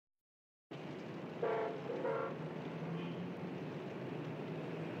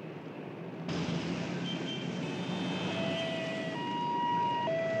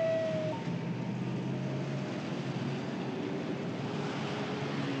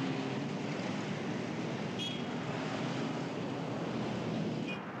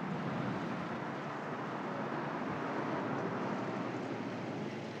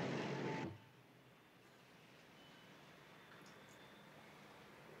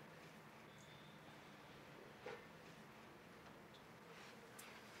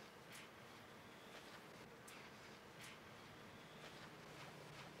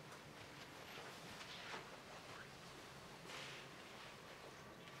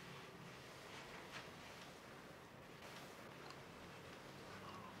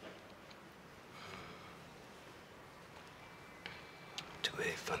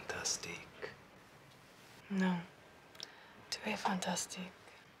es fantastique. Non, tu es fantastique.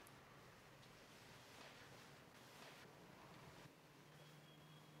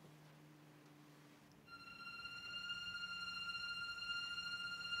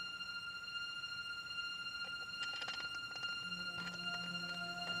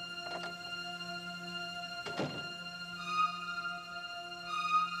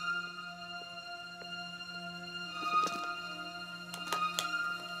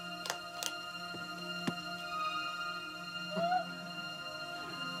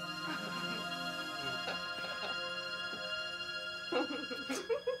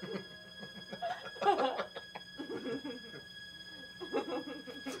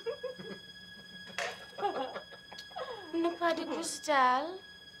 Non pas de cristal.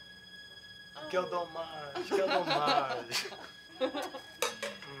 Quel dommage, quel dommage.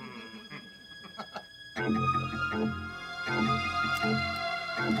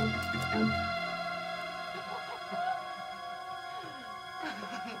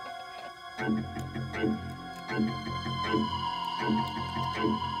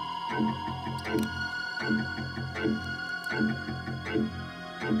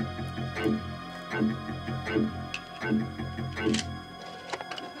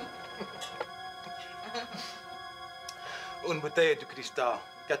 Une bouteille de cristal,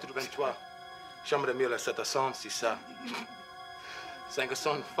 83. J'aimerais mieux la 700, c'est ça.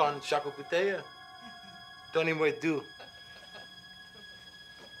 500 francs chaque bouteille. Donnez-moi deux.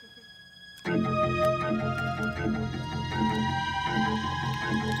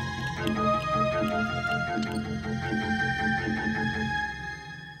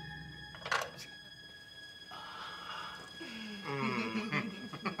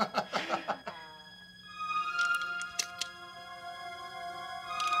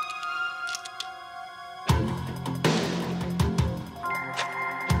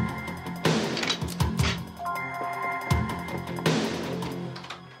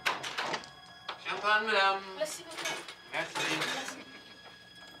 Champagne, madame. Merci beaucoup. Merci.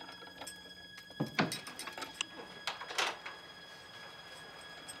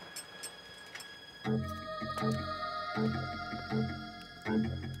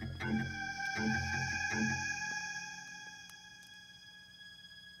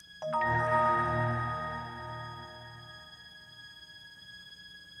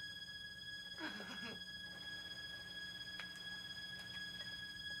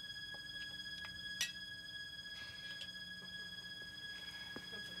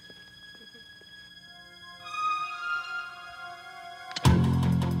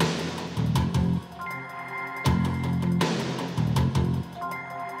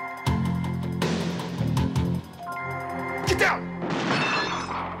 Get down!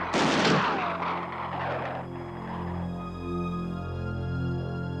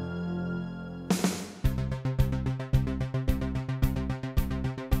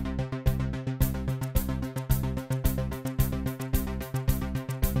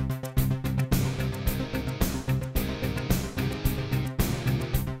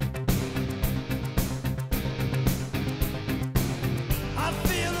 I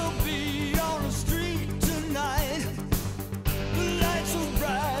feel a beat on the street tonight. The lights are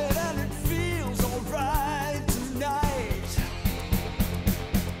bright and it feels alright tonight.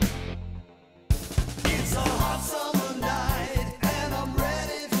 It's a hot summer night and I'm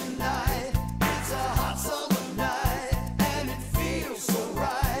ready tonight. It's a hot summer night and it feels so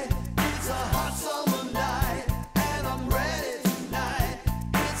right. It's a hot summer night and I'm ready tonight.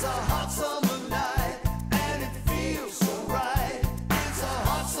 It's a hot summer night and it feels so right. It's a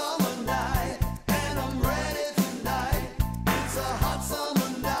hot summer night and I'm ready tonight. It's a hot summer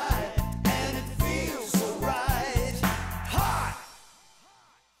night and it feels so right. Hot!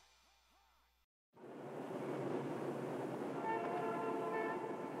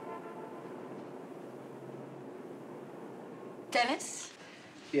 Dennis,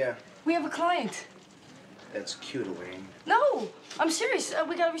 Yeah, we have a client. that's cute, Elaine. No, I'm serious.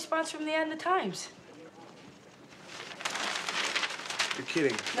 We got a response from the ad in the Times. You're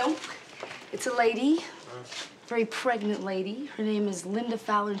kidding. Nope. It's a lady, very pregnant lady. Her name is Linda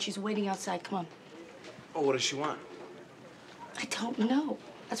Fowler, and she's waiting outside. Come on. Oh, what does she want? I don't know.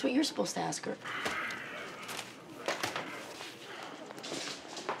 That's what you're supposed to ask her.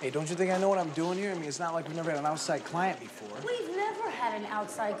 Hey, don't you think I know what I'm doing here? I mean, it's not like we've never had an outside client before. We've never had an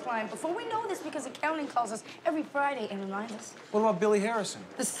outside client before. We know this because accounting calls us every Friday and reminds us. What about Billy Harrison?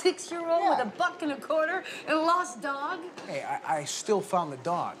 The 6-year-old with a $1.25 and a lost dog? Hey, I still found the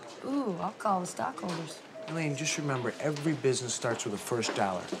dog. Ooh, I'll call the stockholders. Elaine, just remember, every business starts with the first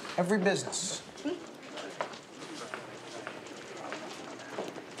dollar. Every business.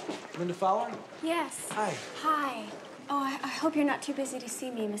 Linda Fowler? Yes. Hi. Hi. Oh, I hope you're not too busy to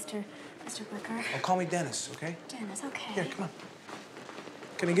see me, Mr. Blicker. Oh, call me Dennis, okay? Dennis, okay. Here, come on.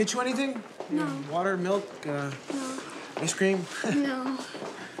 Can I get you anything? No. Water, milk, No. ice cream? No.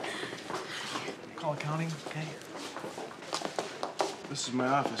 Call accounting, okay? This is my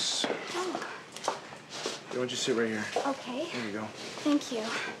office. Oh, Why don't you sit right here? okay. There you go. Thank you.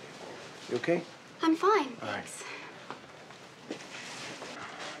 You okay? I'm fine, All right. thanks.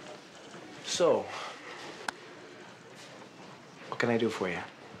 So, what can I do for you?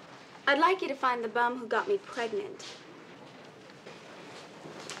 I'd like you to find the bum who got me pregnant.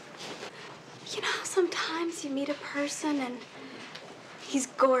 You know how sometimes you meet a person and he's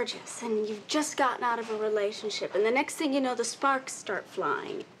gorgeous and you've just gotten out of a relationship and the next thing you know, the sparks start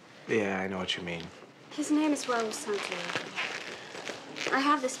flying. Yeah, I know what you mean. His name is Raul Santiago. I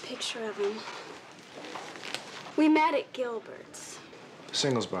have this picture of him. We met at Gilbert's. The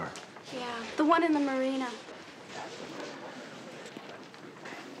singles bar. Yeah, the one in the marina.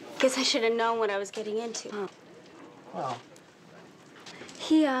 Guess I should have known what I was getting into. Huh? Well.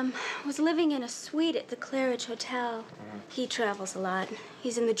 He, was living in a suite at the Claridge Hotel. He travels a lot.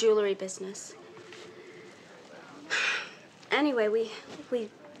 He's in the jewelry business. Anyway, we...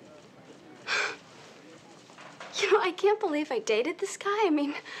 You know, I can't believe I dated this guy. I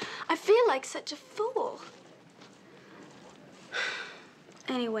mean, I feel like such a fool.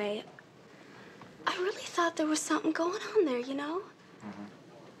 Anyway, I really thought there was something going on there, you know?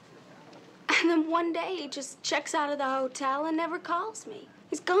 And then one day he just checks out of the hotel and never calls me.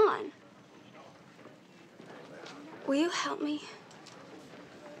 He's gone. Will you help me?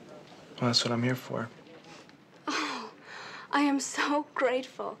 Well, that's what I'm here for. Oh, I am so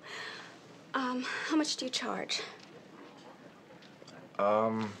grateful. How much do you charge?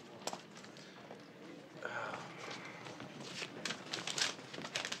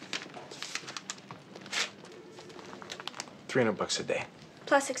 $300 a day.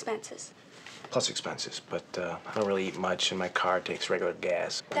 Plus expenses. Plus expenses, but I don't really eat much and my car takes regular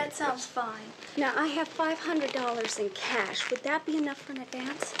gas. That sounds fine. Now, I have $500 in cash. Would that be enough for an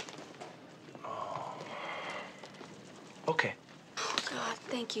advance? Okay. Oh, God,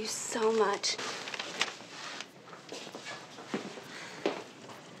 thank you so much.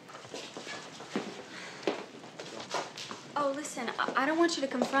 Oh, listen, I don't want you to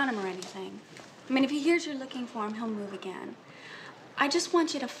confront him or anything. I mean, if he hears you're looking for him, he'll move again. I just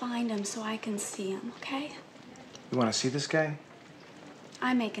want you to find him so I can see him, okay? You want to see this guy?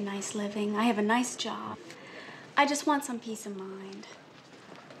 I make a nice living. I have a nice job. I just want some peace of mind.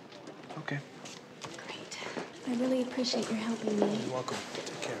 Okay. Great. I really appreciate your helping me. You're welcome.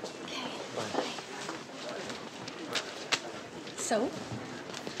 Take care. Okay. Bye.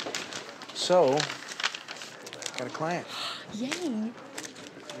 So, got a client. Yay.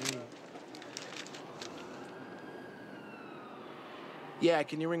 Yeah,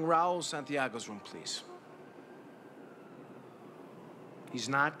 can you ring Raul Santiago's room, please? He's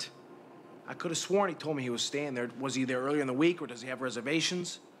not? I could have sworn he told me he was staying there. Was he there earlier in the week, or does he have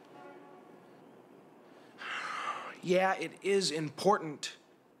reservations? Yeah, it is important.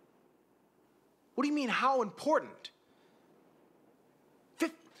 What do you mean, how important?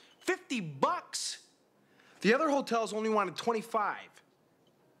 $50? The other hotels only wanted 25.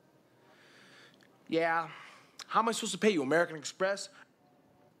 Yeah, how am I supposed to pay you, American Express?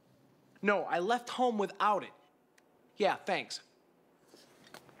 No, I left home without it. Yeah, thanks.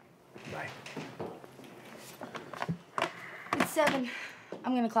 Bye. It's 7.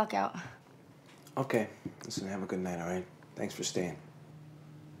 I'm gonna clock out. Okay. Listen, have a good night, all right? Thanks for staying.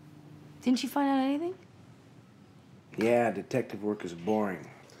 Didn't you find out anything? Yeah, detective work is boring.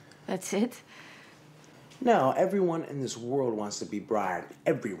 That's it? No, everyone in this world wants to be bribed.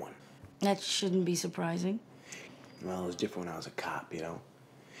 Everyone. That shouldn't be surprising. Well, it was different when I was a cop, you know?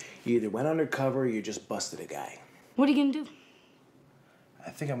 You either went undercover or you just busted a guy. What are you gonna do? I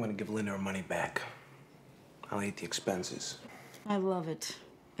think I'm gonna give Linda her money back. I'll eat the expenses. I love it.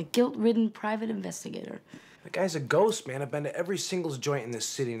 A guilt-ridden private investigator. The guy's a ghost, man. I've been to every singles joint in this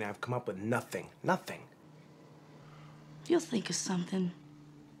city and I've come up with nothing. Nothing. You'll think of something.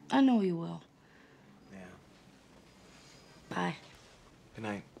 I know you will. Yeah. Bye. Good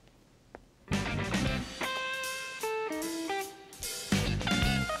night.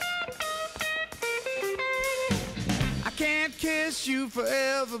 I can't kiss you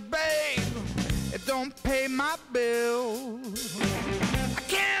forever, babe. It don't pay my bills. I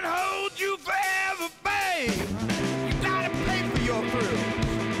can't hold you forever, babe. You gotta pay for your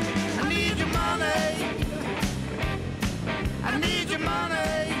thrills. I need your money. I need your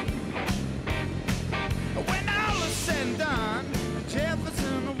money. When all is said and done,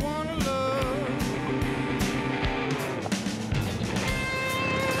 Jefferson wanna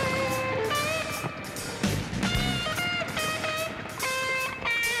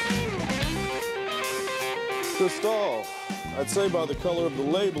Cristal. I'd say by the color of the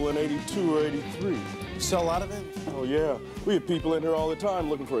label in 82 or 83. Sell a lot of it? Oh, yeah. We have people in here all the time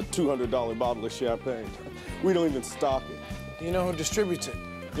looking for a $200 bottle of champagne. We don't even stock it. Do you know who distributes it?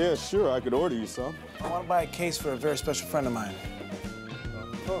 Yeah, sure, I could order you some. I want to buy a case for a very special friend of mine.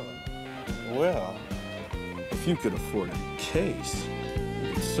 Well, if you could afford a case,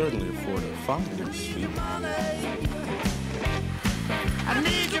 you could certainly afford a fine suite. I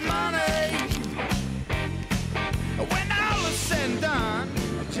need your money. When all is said and done,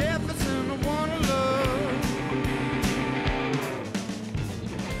 Jefferson, I wanna love.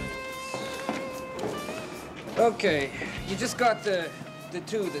 Okay, you just got the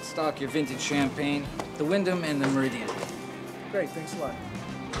two that stock your vintage champagne, the Wyndham and the Meridian. Great, thanks a lot.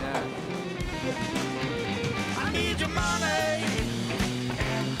 Yeah. I need your money.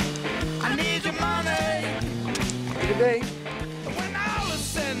 I need your money. Good day. When all is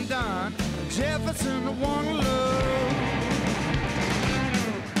said and done, Jefferson, I wanna love.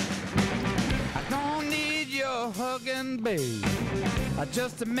 I don't need your hugging, babe,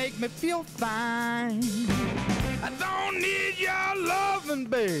 just to make me feel fine. I don't need your loving,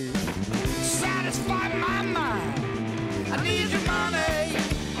 babe, to satisfy my mind. I need your money.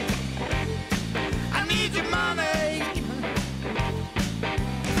 I need your money.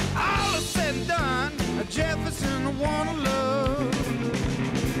 All is said and done, Jefferson, I wanna love.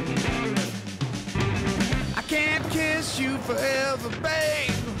 I can't kiss you forever, babe.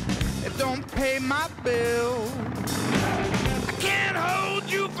 It don't pay my bill. I can't hold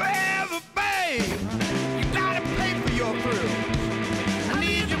you forever, babe. You gotta pay for your thrill. I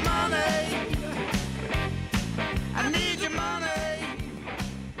need your money. I need your money.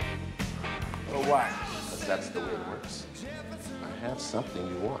 Oh, why? That's the way it works. I have something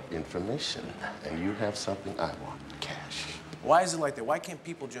you want, information, and you have something I want, cash. Why is it like that? Why can't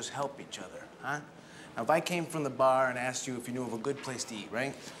people just help each other, huh? Now, if I came from the bar and asked you if you knew of a good place to eat,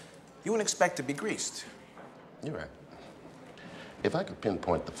 right? You wouldn't expect to be greased. You're right. If I could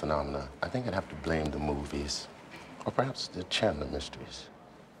pinpoint the phenomena, I think I'd have to blame the movies, or perhaps the Chandler mysteries.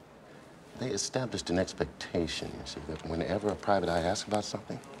 They established an expectation, you see, that whenever a private eye asks about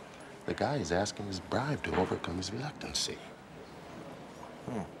something, the guy he's asking is bribed to overcome his reluctancy.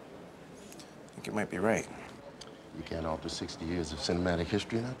 I think you might be right. You can't alter 60 years of cinematic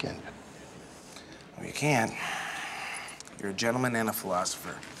history now, can you? Well, you can't. You're a gentleman and a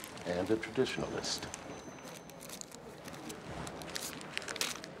philosopher. And a traditionalist.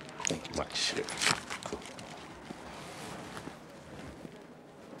 Thank you much. Cool.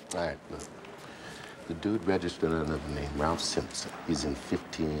 All right, look. The dude registered under the name Ralph Simpson. He's in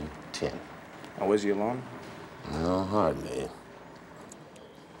 1510. Oh, was he alone? No, hardly.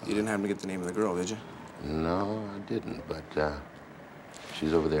 You didn't happen to get the name of the girl, did you? No, I didn't, but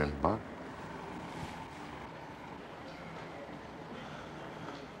she's over there in the bar.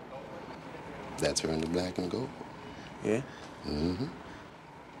 That's her in the black and gold. Yeah? Mm-hmm.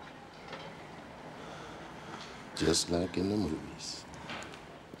 Just like in the movies.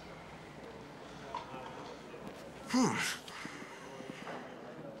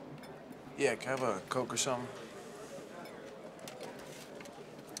 Yeah, can I have a Coke or something?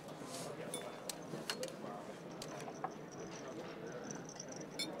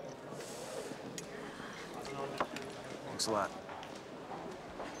 Thanks a lot.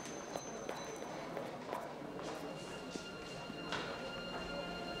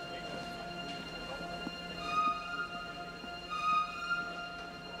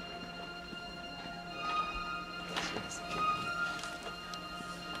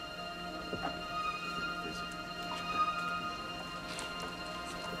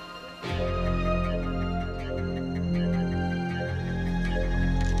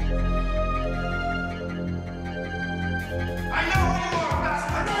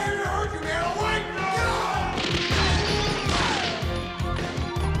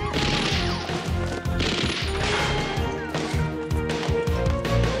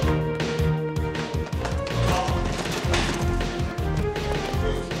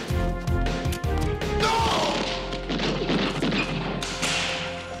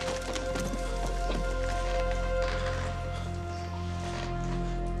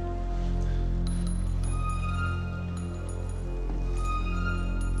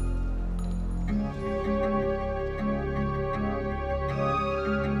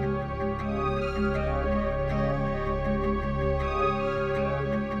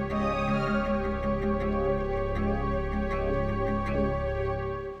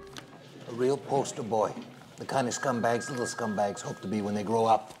 Real poster boy. The kind of scumbags little scumbags hope to be when they grow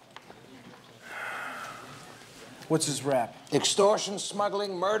up. What's his rap? Extortion,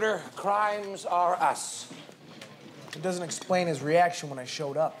 smuggling, murder, crimes are us. It doesn't explain his reaction when I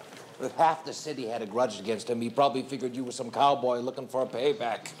showed up. If half the city had a grudge against him, he probably figured you were some cowboy looking for a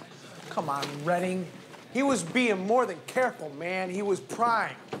payback. Come on, Redding. He was being more than careful, man. He was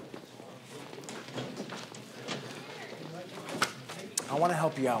prying. I want to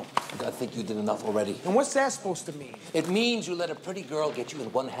help you out. I think you did enough already. And what's that supposed to mean? It means you let a pretty girl get you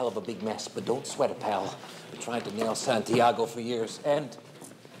in one hell of a big mess, but don't sweat it, pal. Been trying to nail Santiago for years, and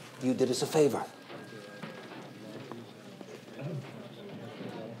you did us a favor.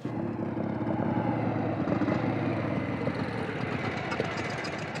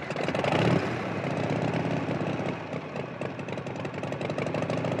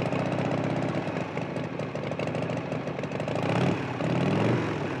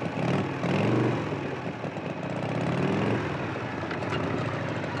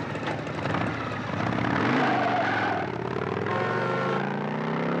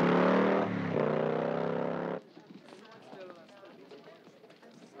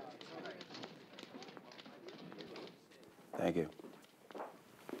 Thank you.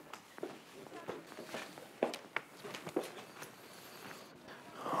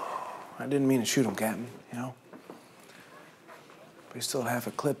 I didn't mean to shoot him, Captain, you know? But he still had half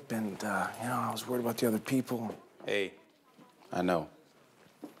a clip, and, you know, I was worried about the other people. Hey, I know.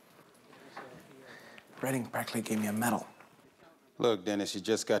 Redding practically gave me a medal. Look, Dennis, you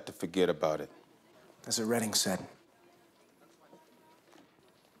just got to forget about it. That's what Redding said.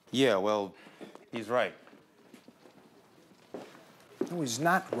 Yeah, well, he's right. No, he's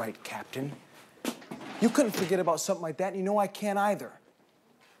not right, Captain. You couldn't forget about something like that, and you know I can't either.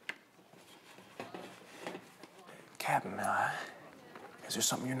 Captain, is there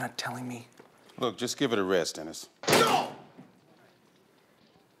something you're not telling me? Look, just give it a rest, Dennis. No!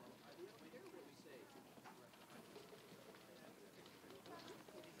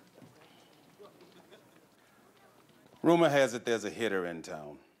 Rumor has it there's a hitter in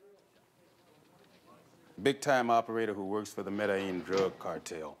town. Big-time operator who works for the Medellin drug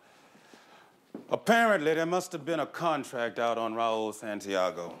cartel. Apparently, there must have been a contract out on Raul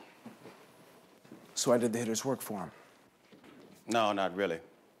Santiago. So I did the hitter's work for him? No, not really.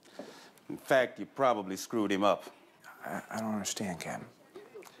 In fact, you probably screwed him up. I don't understand, Captain.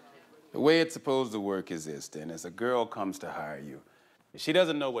 The way it's supposed to work is this, Dennis. A girl comes to hire you. She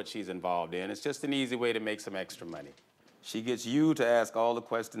doesn't know what she's involved in. It's just an easy way to make some extra money. She gets you to ask all the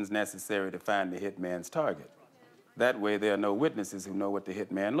questions necessary to find the hitman's target. That way, there are no witnesses who know what the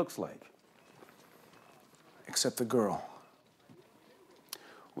hitman looks like. Except the girl.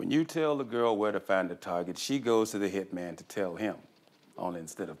 When you tell the girl where to find the target, she goes to the hitman to tell him. Only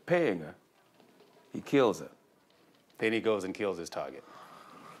instead of paying her, he kills her. Then he goes and kills his target.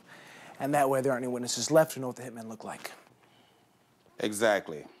 And that way, there aren't any witnesses left who know what the hitman looked like.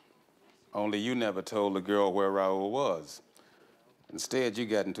 Exactly. Only you never told the girl where Raul was. Instead, you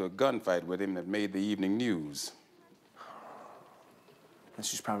got into a gunfight with him that made the evening news. And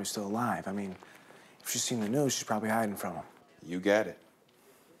she's probably still alive. I mean, if she's seen the news, she's probably hiding from him. You got it.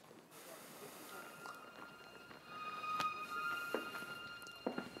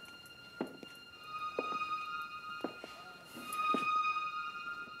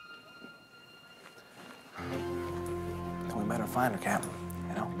 Then we better find her, Captain,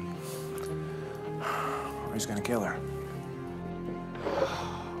 you know? Or he's gonna kill her.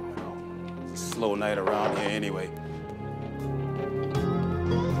 It's a slow night around here anyway.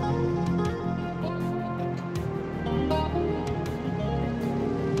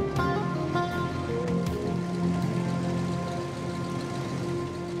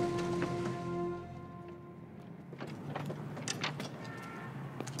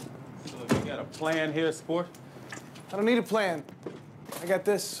 So you got a plan here, sport? I don't need a plan. I got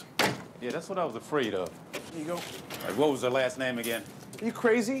this. Yeah, that's what I was afraid of. Here you go. Like, what was her last name again? Are you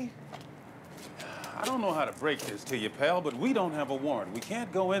crazy? I don't know how to break this to you, pal, but we don't have a warrant. We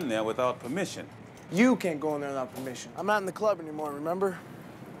can't go in there without permission. You can't go in there without permission. I'm not in the club anymore, remember?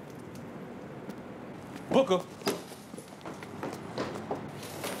 Booker.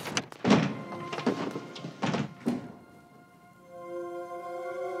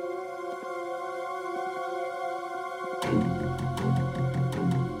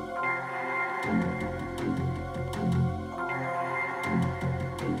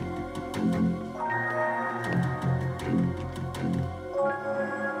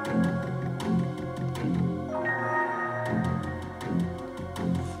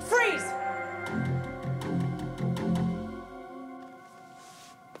 Freeze!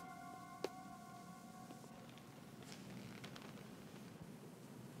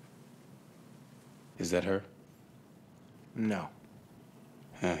 Is that her? No.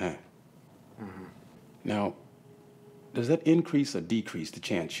 Uh-huh. Now, does that increase or decrease the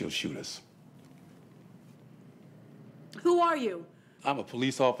chance she'll shoot us? Who are you? I'm a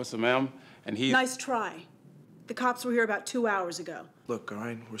police officer, ma'am, and he... Nice try. The cops were here about 2 hours ago. Look, all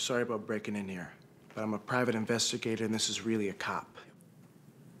right, we're sorry about breaking in here, but I'm a private investigator, and this is really a cop.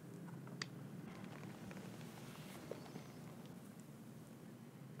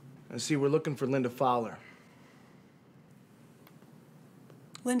 And see, we're looking for Linda Fowler.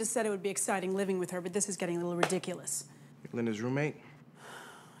 Linda said it would be exciting living with her, but this is getting a little ridiculous. Linda's roommate?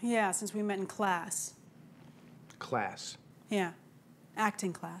 Yeah, since we met in class. Class. Yeah,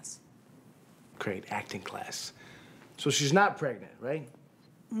 acting class. Great, acting class. So she's not pregnant, right?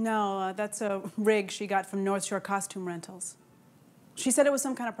 No, that's a rig she got from North Shore Costume Rentals. She said it was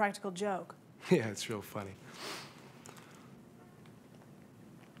some kind of practical joke. Yeah, it's real funny.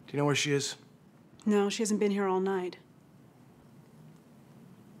 Do you know where she is? No, she hasn't been here all night.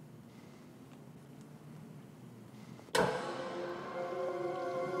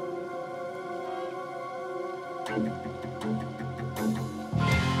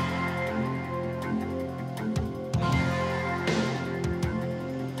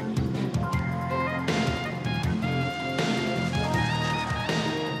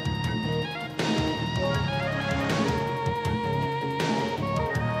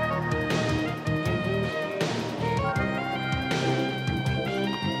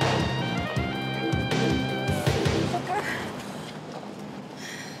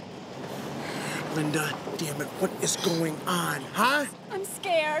 Linda, damn it, what is going on, huh? I'm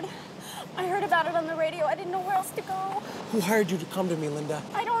scared. I heard about it on the radio. I didn't know where else to go. Who hired you to come to me, Linda?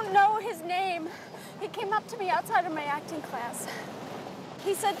 I don't know his name. He came up to me outside of my acting class.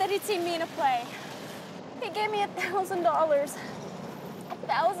 He said that he'd seen me in a play. He gave me $1,000.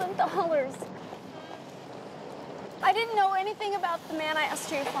 $1,000. I didn't know anything about the man I asked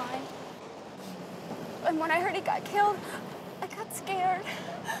you to find. And when I heard he got killed, I got scared.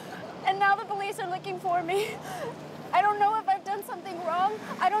 And now the police are looking for me. I don't know if I've done something wrong.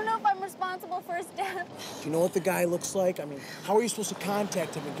 I don't know if I'm responsible for his death. Do you know what the guy looks like? I mean, how are you supposed to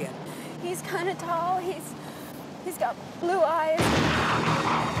contact him again? He's kind of tall. He's got blue eyes.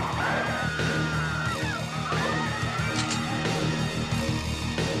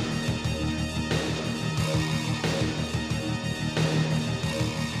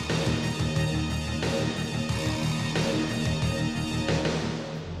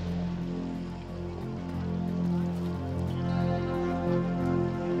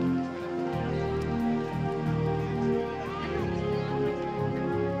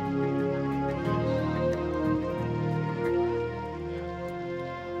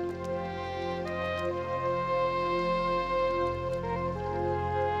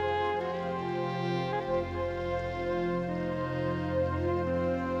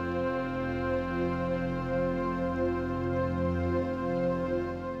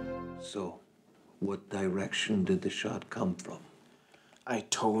 So, what direction did the shot come from? I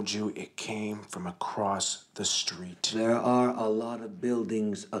told you it came from across the street. There are a lot of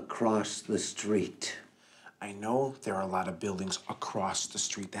buildings across the street. I know there are a lot of buildings across the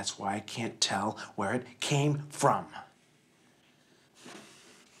street. That's why I can't tell where it came from.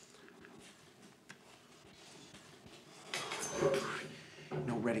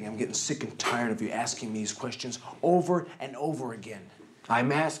 No, Redding, I'm getting sick and tired of you asking me these questions over and over again.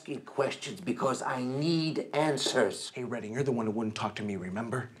 I'm asking questions because I need answers. Hey, Redding, you're the one who wouldn't talk to me,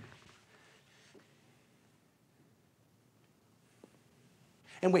 remember?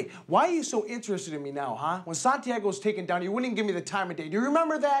 And wait, why are you so interested in me now, huh? When Santiago was taken down, you wouldn't even give me the time of day. Do you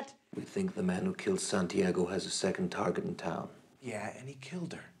remember that? We think the man who killed Santiago has a second target in town. Yeah, and he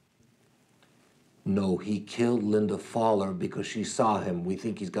killed her. No, he killed Linda Fowler because she saw him. We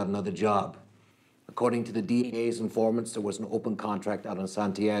think he's got another job. According to the DA's informants, there was an open contract out on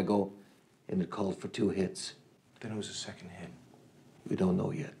Santiago, and it called for 2 hits. Then it was a second hit. We don't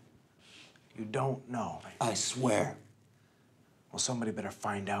know yet. You don't know? I swear. Well, somebody better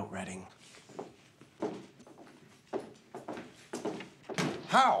find out, Redding.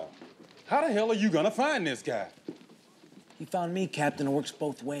 How? How the hell are you gonna find this guy? He found me, Captain. It works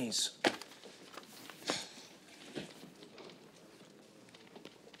both ways.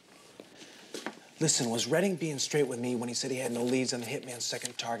 Listen, was Redding being straight with me when he said he had no leads on the hitman's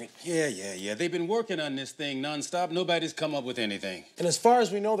second target? Yeah. They've been working on this thing nonstop. Nobody's come up with anything. And as far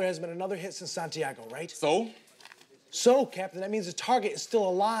as we know, there hasn't been another hit since Santiago, right? So? So, Captain, that means the target is still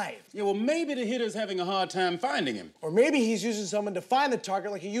alive. Yeah, well, maybe the hitter's having a hard time finding him. Or maybe he's using someone to find the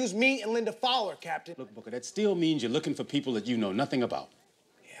target like he used me and Linda Fowler, Captain. Look, Booker, that still means you're looking for people that you know nothing about.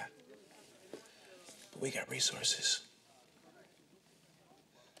 Yeah. But we got resources.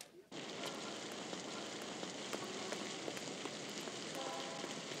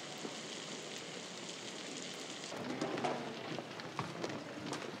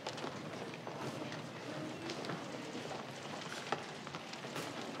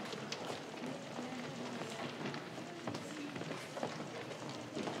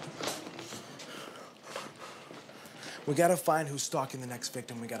 We gotta find who's stalking the next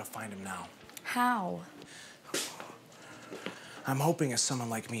victim. We gotta find him now. How? I'm hoping it's someone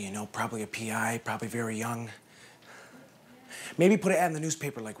like me, you know, probably a PI, probably very young. Maybe put an ad in the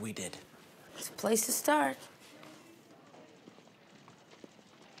newspaper like we did. It's a place to start.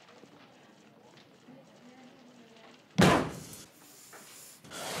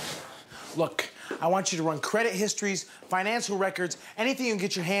 Look, I want you to run credit histories, financial records, anything you can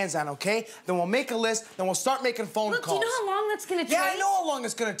get your hands on, okay? Then we'll make a list, then we'll start making phone calls. Look, do you know how long that's gonna take? Yeah, I know how long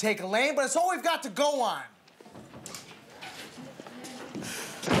it's gonna take, Elaine, but it's all we've got to go on.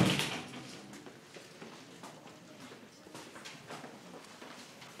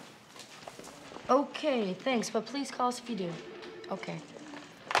 Okay, thanks, but please call us if you do. Okay.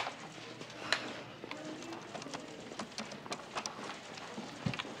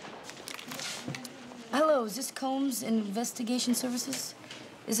 Hello, is this Combs Investigation Services?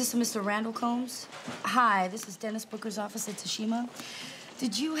 Is this a Mr. Randall Combs? Hi, this is Dennis Booker's office at Tashima.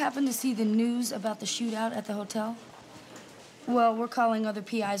 Did you happen to see the news about the shootout at the hotel? Well, we're calling other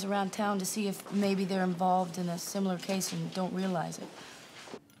PIs around town to see if maybe they're involved in a similar case and don't realize it.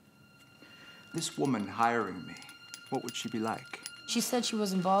 This woman hiring me, what would she be like? She said she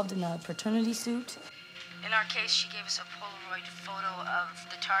was involved in a paternity suit. In our case, she gave us a Polaroid photo of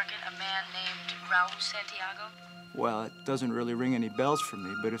the target, a man named Raul Santiago. Well, it doesn't really ring any bells for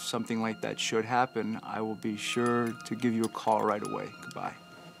me, but if something like that should happen, I will be sure to give you a call right away. Goodbye.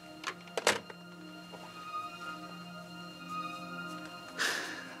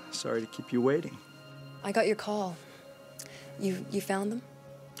 Sorry to keep you waiting. I got your call. You found them?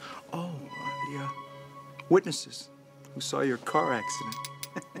 Oh, the witnesses who saw your car accident.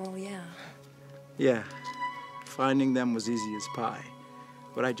 Well, yeah. Yeah, finding them was easy as pie.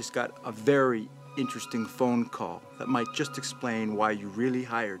 But I just got a very interesting phone call that might just explain why you really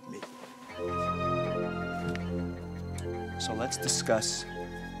hired me. So let's discuss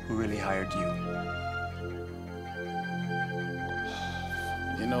who really hired you.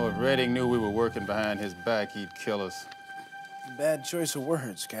 You know, if Redding knew we were working behind his back, he'd kill us. Bad choice of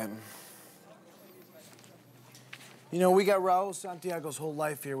words, Captain. You know, we got Raul Santiago's whole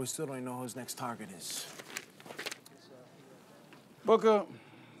life here. We still don't even know who his next target is. Booker,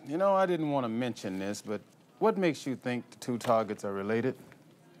 you know, I didn't want to mention this, but what makes you think the two targets are related?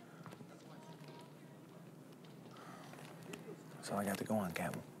 That's all I got to go on,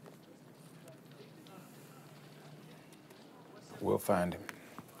 Captain. We'll find him.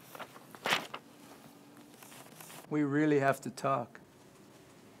 We really have to talk.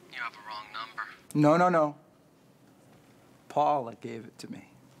 You have a wrong number. No. Paula gave it to me.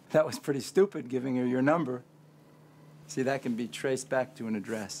 That was pretty stupid, giving her your number. See, that can be traced back to an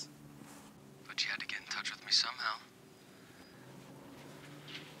address. But you had to get in touch with me somehow.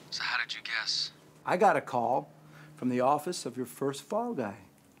 So how did you guess? I got a call from the office of your first fall guy,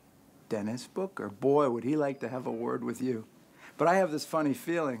 Dennis Booker. Boy, would he like to have a word with you. But I have this funny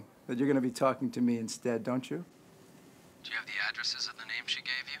feeling that you're going to be talking to me instead, don't you? Do you have the addresses of the names she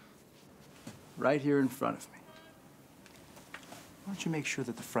gave you? Right here in front of me. Why don't you make sure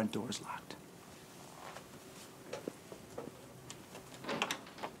that the front door is locked?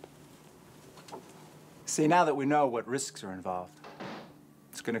 See, now that we know what risks are involved,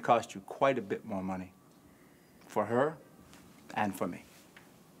 it's going to cost you quite a bit more money. For her and for me.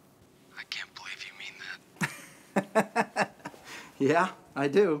 I can't believe you mean that. Yeah, I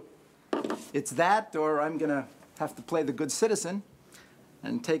do. It's that, or I'm going to have to play the good citizen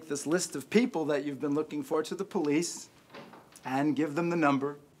and take this list of people that you've been looking for to the police and give them the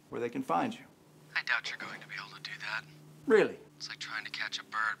number where they can find you. I doubt you're going to be able to do that. Really? It's like trying to catch a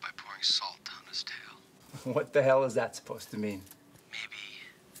bird by pouring salt down his tail. What the hell is that supposed to mean? Maybe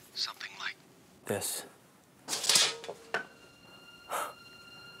something like This.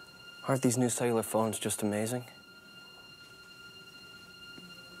 Aren't these new cellular phones just amazing?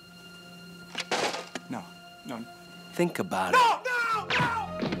 No. Think about it. No!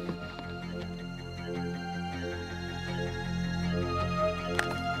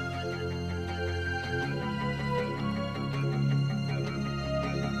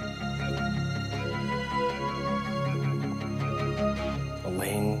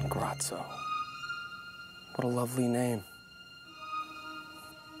 Elaine Grazzo. What a lovely name.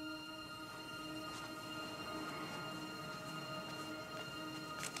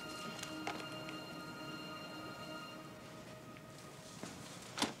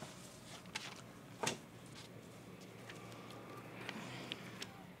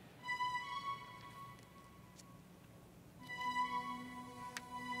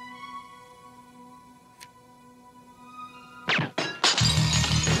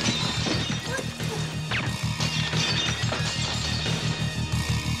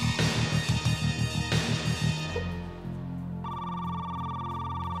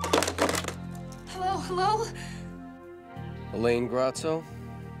 Hello? Elaine Grazzo.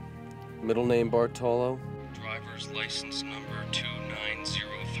 Middle name Bartolo. Driver's license number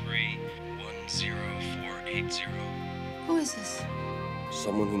 290310480. Who is this?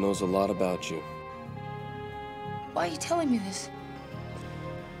 Someone who knows a lot about you. Why are you telling me this?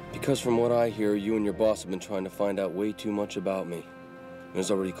 Because from what I hear, you and your boss have been trying to find out way too much about me. It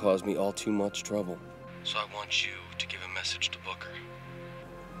has already caused me all too much trouble. So I want you to give a message to Booker.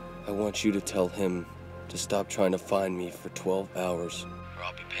 I want you to tell him to stop trying to find me for 12 hours, or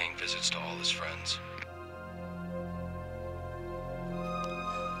I'll be paying visits to all his friends.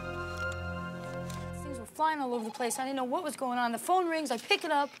 Things were flying all over the place. I didn't know what was going on. The phone rings, I pick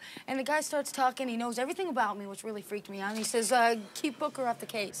it up, and the guy starts talking. He knows everything about me, which really freaked me out. He says, keep Booker off the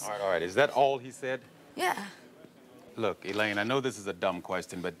case. All right. Is that all he said? Yeah. Look, Elaine, I know this is a dumb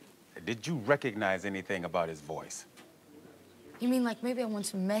question, but did you recognize anything about his voice? You mean like maybe I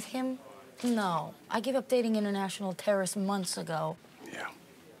once met him? No. I gave up dating international terrorists months ago. Yeah.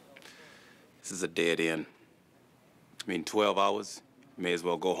 This is a dead end. I mean, 12 hours? You may as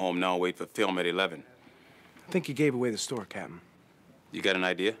well go home now and wait for film at 11. I think he gave away the store, Captain. You got an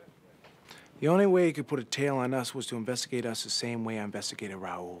idea? The only way he could put a tail on us was to investigate us the same way I investigated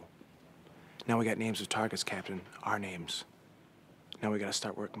Raul. Now we got names of targets, Captain. Our names. Now we gotta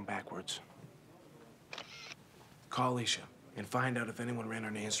start working backwards. Call Alicia and find out if anyone ran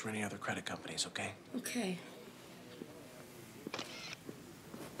our names through any other credit companies, okay? Okay.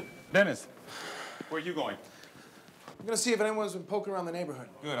 Dennis, where are you going? I'm gonna see if anyone's been poking around the neighborhood.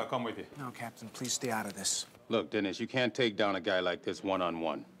 Good, I'll come with you. No, Captain, please stay out of this. Look, Dennis, you can't take down a guy like this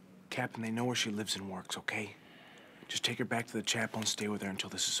one-on-one. Captain, they know where she lives and works, okay? Just take her back to the chapel and stay with her until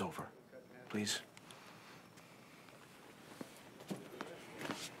this is over. Please.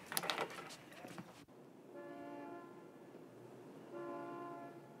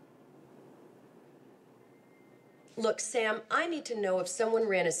 Look, Sam, I need to know if someone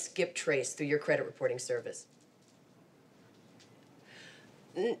ran a skip trace through your credit reporting service.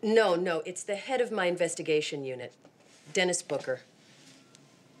 No, it's the head of my investigation unit, Dennis Booker.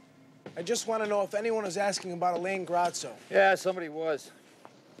 I just want to know if anyone was asking about Elaine Grazzo. Yeah, somebody was.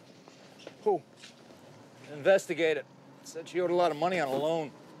 Who? Investigated. Said she owed a lot of money on a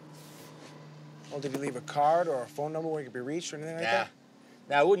loan. Well, did he leave a card or a phone number where he could be reached or anything like that?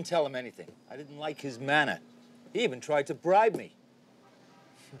 Nah, I wouldn't tell him anything. I didn't like his manner. He even tried to bribe me.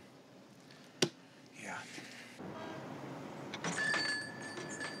 Yeah.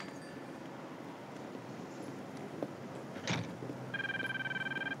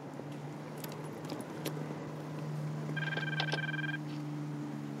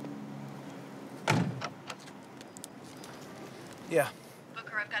 Yeah.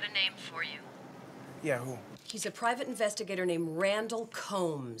 Booker, I've got a name for you. Yeah, who? He's a private investigator named Randall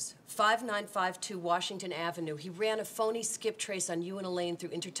Combs, 5952 Washington Avenue. He ran a phony skip trace on you and Elaine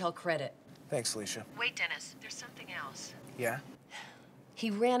through Intertel Credit. Thanks, Alicia. Wait, Dennis, there's something else. Yeah?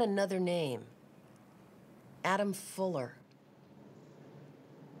 He ran another name. Adam Fuller.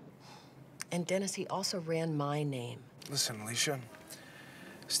 And Dennis, he also ran my name. Listen, Alicia,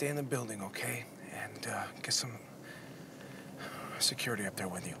 stay in the building, okay? And get some security up there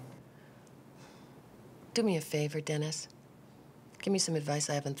with you. Do me a favor, Dennis. Give me some advice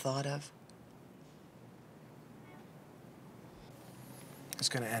I haven't thought of. It's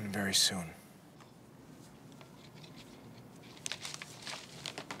gonna end very soon.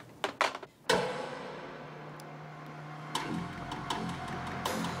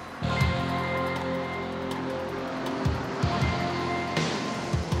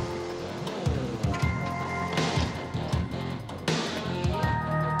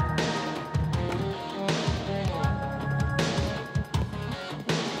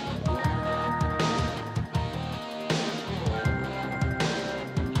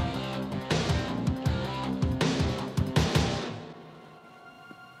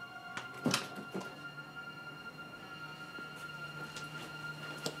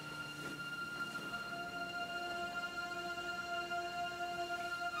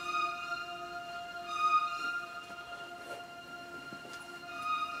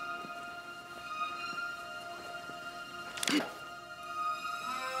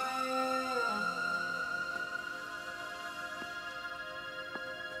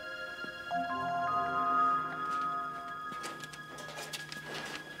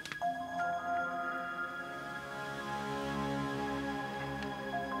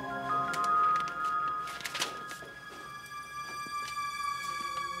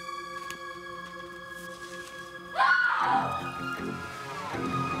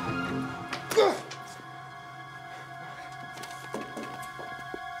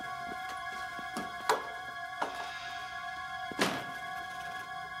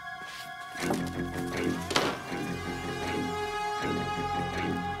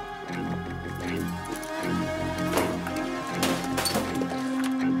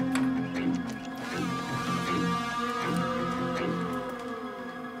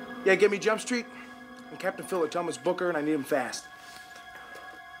 Yeah, get me Jump Street. And Captain Fuller, tell him it's Booker and I need him fast.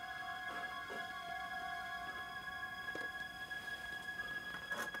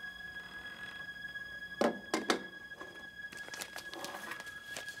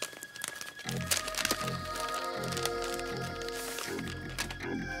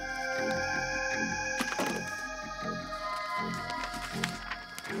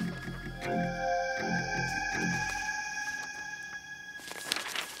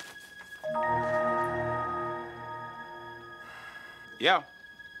 Yeah.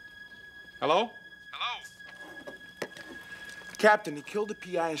 Hello? Captain, he killed the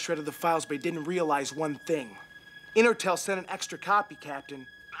PI and shredded the files, but he didn't realize one thing. Intertel sent an extra copy, Captain.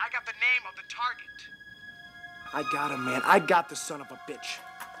 I got the name of the target. I got him, man. I got the son of a bitch.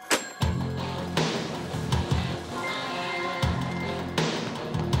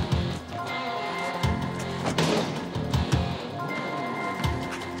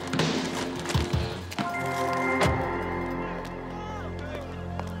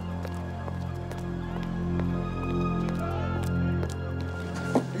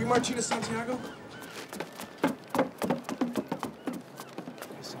 Martina Santiago?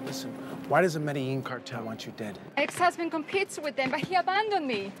 Listen. Why does the Medellin cartel want you dead? Ex-husband competes with them, but he abandoned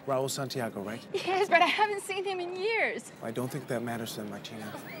me. Raul Santiago, right? Yes, but I haven't seen him in years. I don't think that matters to them, Martina.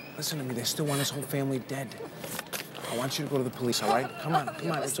 Listen to me, they still want his whole family dead. I want you to go to the police, all right? Come on,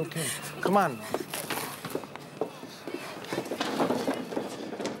 it's okay. Come on.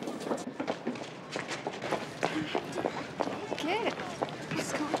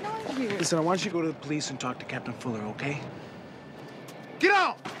 Listen, I want you to go to the police and talk to Captain Fuller, okay? Get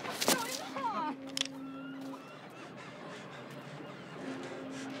out!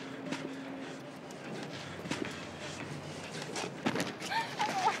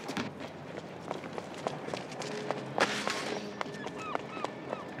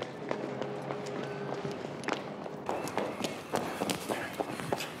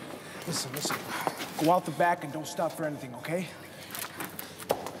 Listen. Go out the back and don't stop for anything, okay?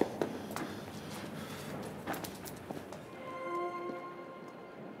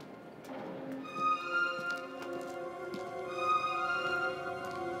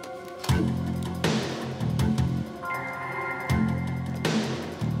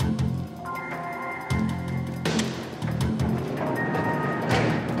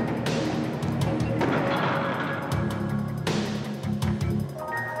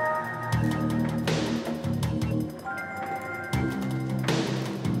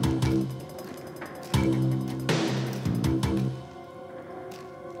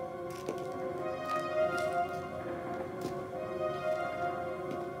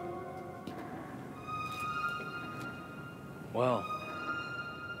 Well,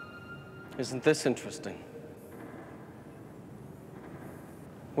 isn't this interesting?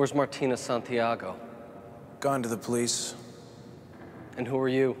 Where's Martina Santiago? Gone to the police. And who are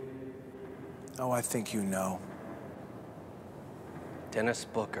you? Oh, I think you know. Dennis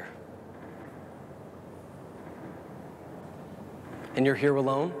Booker. And you're here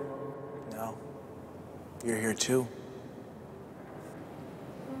alone? No. You're here too.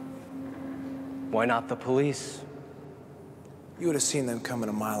 Why not the police? You would have seen them coming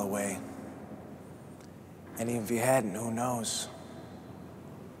a mile away. And even if you hadn't, who knows?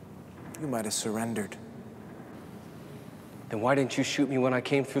 You might have surrendered. Then why didn't you shoot me when I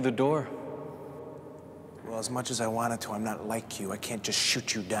came through the door? Well, as much as I wanted to, I'm not like you. I can't just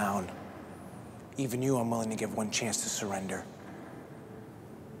shoot you down. Even you, I'm willing to give one chance to surrender.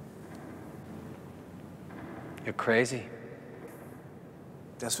 You're crazy.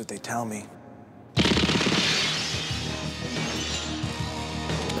 That's what they tell me.